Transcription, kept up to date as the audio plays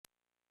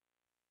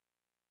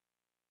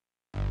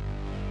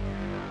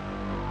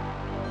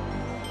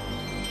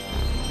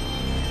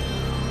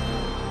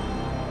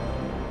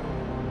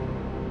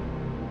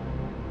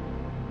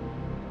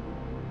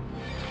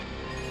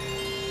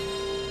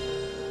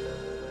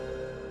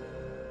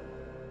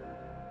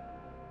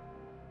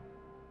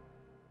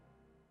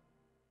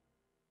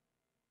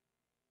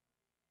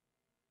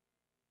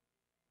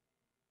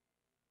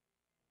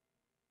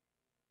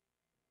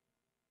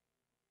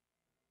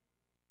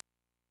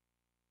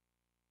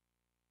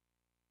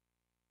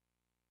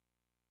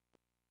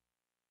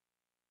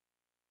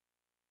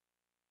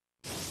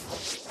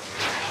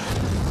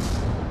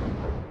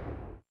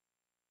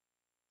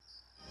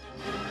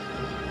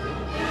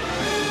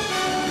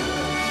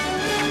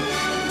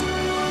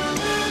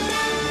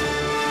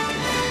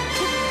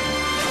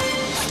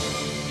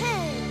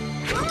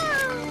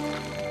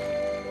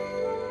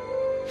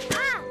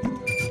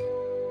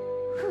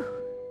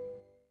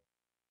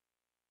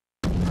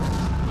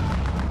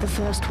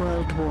First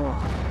World War.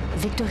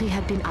 Victory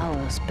had been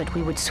ours, but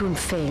we would soon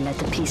fail at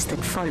the peace that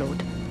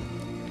followed.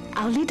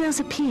 Our leaders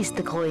appeased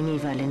the growing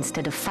evil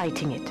instead of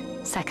fighting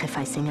it,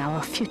 sacrificing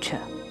our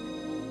future.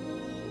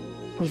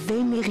 We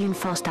vainly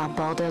reinforced our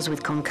borders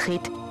with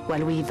concrete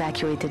while we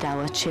evacuated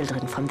our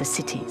children from the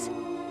cities.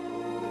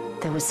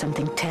 There was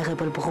something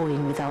terrible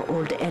brewing with our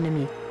old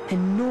enemy,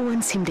 and no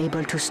one seemed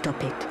able to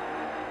stop it.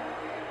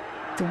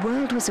 The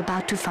world was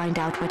about to find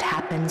out what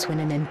happens when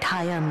an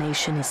entire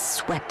nation is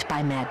swept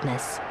by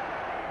madness.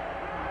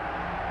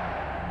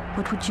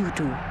 What would you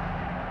do?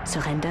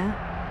 Surrender?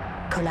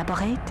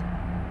 Collaborate?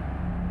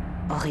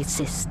 Or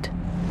resist?